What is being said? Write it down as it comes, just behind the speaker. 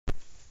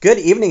Good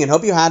evening and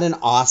hope you had an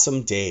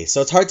awesome day.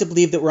 So it's hard to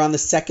believe that we're on the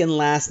second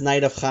last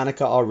night of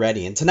Hanukkah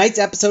already, and tonight's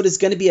episode is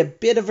going to be a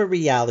bit of a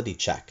reality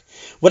check.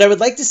 What I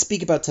would like to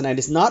speak about tonight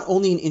is not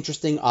only an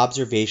interesting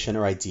observation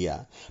or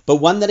idea, but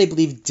one that I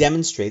believe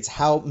demonstrates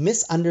how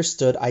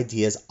misunderstood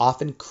ideas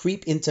often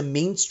creep into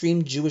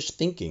mainstream Jewish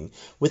thinking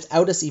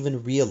without us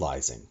even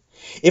realizing.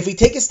 If we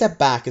take a step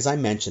back, as I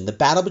mentioned, the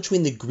battle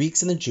between the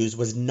Greeks and the Jews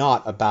was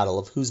not a battle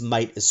of whose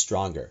might is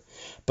stronger,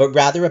 but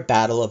rather a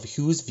battle of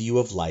whose view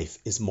of life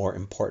is more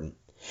important.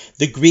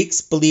 The Greeks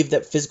believed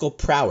that physical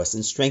prowess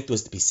and strength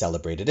was to be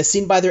celebrated, as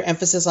seen by their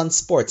emphasis on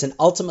sports and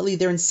ultimately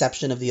their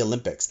inception of the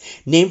Olympics,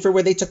 named for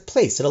where they took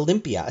place at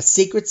Olympia, a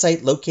sacred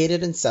site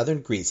located in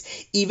southern Greece.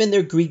 Even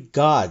their Greek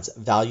gods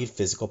valued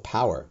physical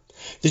power.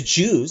 The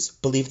Jews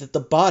believed that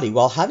the body,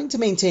 while having to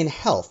maintain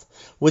health,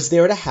 was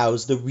there to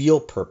house the real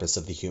purpose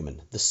of the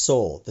human, the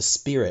soul, the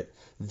spirit,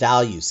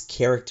 values,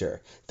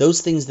 character,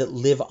 those things that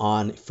live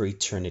on for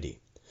eternity.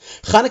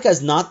 Hanukkah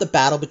is not the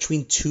battle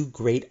between two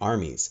great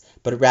armies,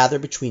 but rather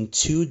between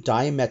two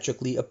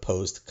diametrically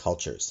opposed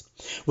cultures.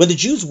 When the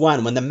Jews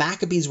won, when the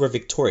Maccabees were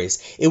victorious,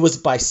 it was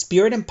by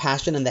spirit and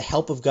passion and the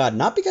help of God,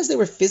 not because they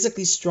were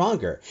physically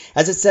stronger.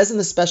 As it says in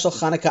the special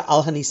Hanukkah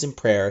Al Hanisim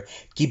prayer,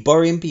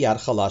 Giborim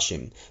biyad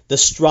chalashim, the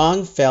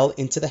strong fell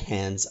into the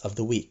hands of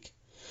the weak.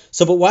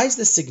 So, but why is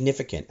this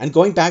significant? And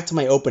going back to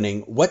my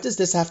opening, what does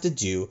this have to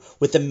do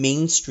with the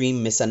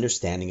mainstream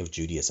misunderstanding of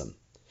Judaism?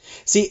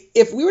 See,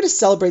 if we were to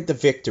celebrate the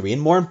victory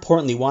and more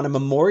importantly want to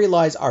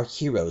memorialize our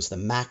heroes, the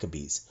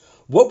Maccabees,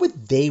 what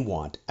would they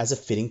want as a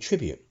fitting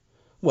tribute?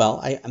 Well,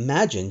 I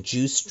imagine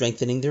Jews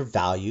strengthening their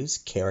values,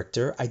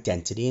 character,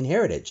 identity, and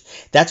heritage.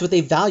 That's what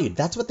they valued.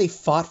 That's what they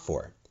fought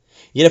for.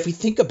 Yet if we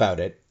think about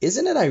it,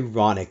 isn't it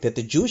ironic that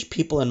the Jewish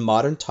people in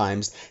modern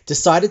times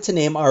decided to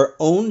name our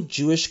own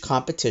Jewish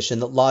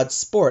competition that lauds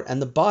sport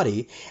and the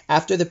body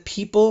after the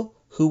people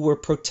who were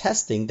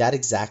protesting that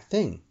exact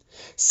thing?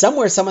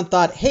 Somewhere someone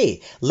thought,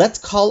 hey, let's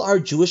call our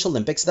Jewish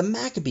Olympics the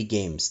Maccabee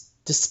Games,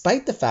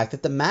 despite the fact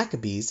that the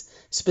Maccabees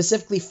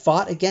specifically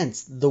fought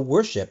against the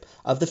worship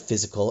of the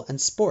physical and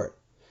sport.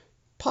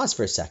 Pause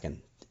for a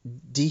second.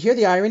 Do you hear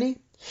the irony?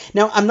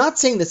 Now, I'm not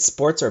saying that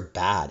sports are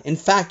bad. In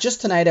fact,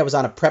 just tonight I was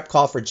on a prep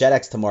call for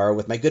JetX tomorrow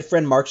with my good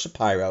friend Mark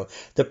Shapiro,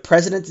 the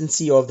president and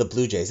CEO of the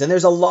Blue Jays. And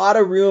there's a lot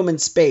of room and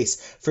space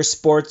for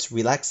sports,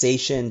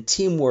 relaxation,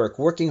 teamwork,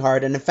 working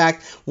hard. And in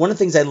fact, one of the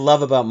things I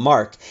love about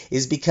Mark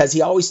is because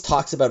he always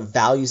talks about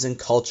values and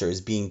culture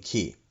as being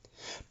key.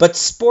 But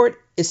sport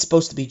is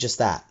supposed to be just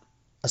that,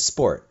 a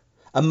sport.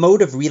 A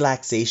mode of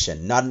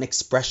relaxation, not an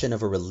expression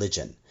of a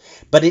religion.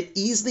 But it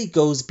easily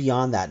goes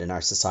beyond that in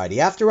our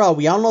society. After all,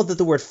 we all know that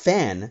the word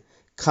fan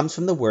comes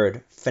from the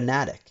word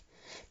fanatic.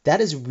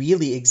 That is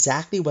really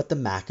exactly what the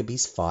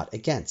Maccabees fought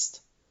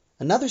against.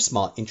 Another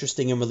small,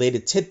 interesting, and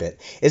related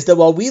tidbit is that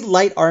while we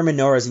light our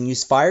menorahs and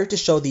use fire to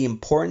show the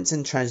importance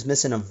and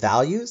transmission of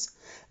values,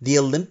 the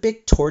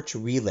Olympic torch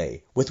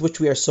relay, with which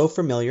we are so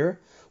familiar,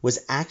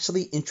 was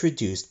actually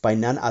introduced by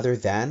none other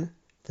than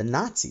the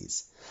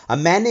Nazis. A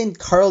man named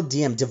Karl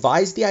Diem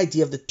devised the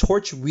idea of the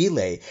torch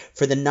relay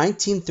for the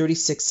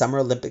 1936 Summer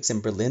Olympics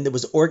in Berlin that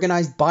was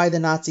organized by the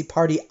Nazi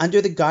Party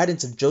under the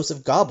guidance of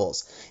Joseph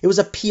Goebbels. It was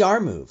a PR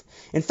move.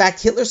 In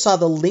fact, Hitler saw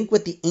the link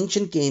with the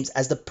ancient games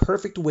as the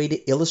perfect way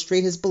to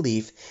illustrate his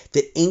belief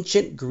that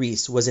ancient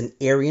Greece was an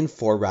Aryan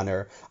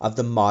forerunner of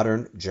the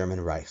modern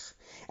German Reich.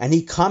 And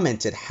he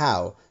commented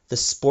how the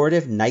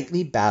sportive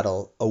nightly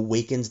battle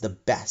awakens the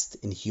best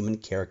in human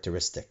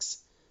characteristics.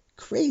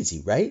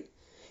 Crazy, right?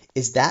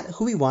 Is that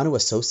who we want to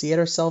associate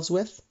ourselves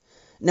with?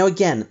 Now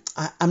again,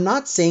 I'm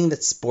not saying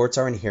that sports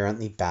are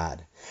inherently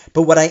bad,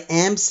 but what I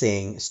am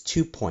saying is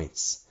 2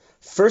 points.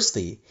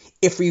 Firstly,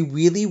 if we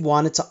really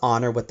wanted to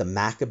honor what the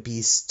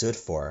Maccabees stood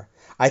for,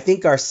 I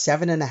think our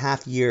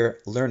 7.5-year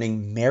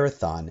learning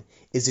marathon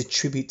is a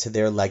tribute to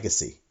their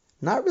legacy,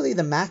 not really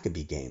the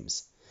Maccabee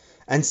Games.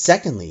 And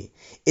secondly,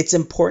 it's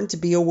important to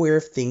be aware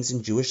of things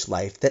in Jewish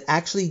life that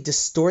actually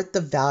distort the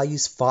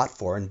values fought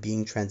for and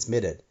being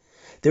transmitted.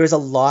 There is a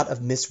lot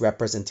of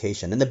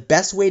misrepresentation, and the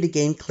best way to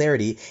gain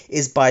clarity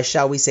is by,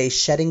 shall we say,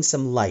 shedding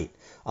some light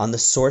on the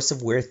source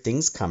of where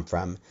things come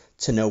from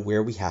to know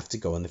where we have to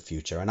go in the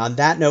future. And on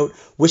that note,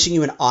 wishing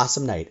you an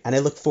awesome night, and I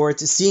look forward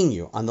to seeing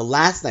you on the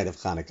last night of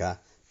Hanukkah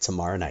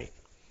tomorrow night.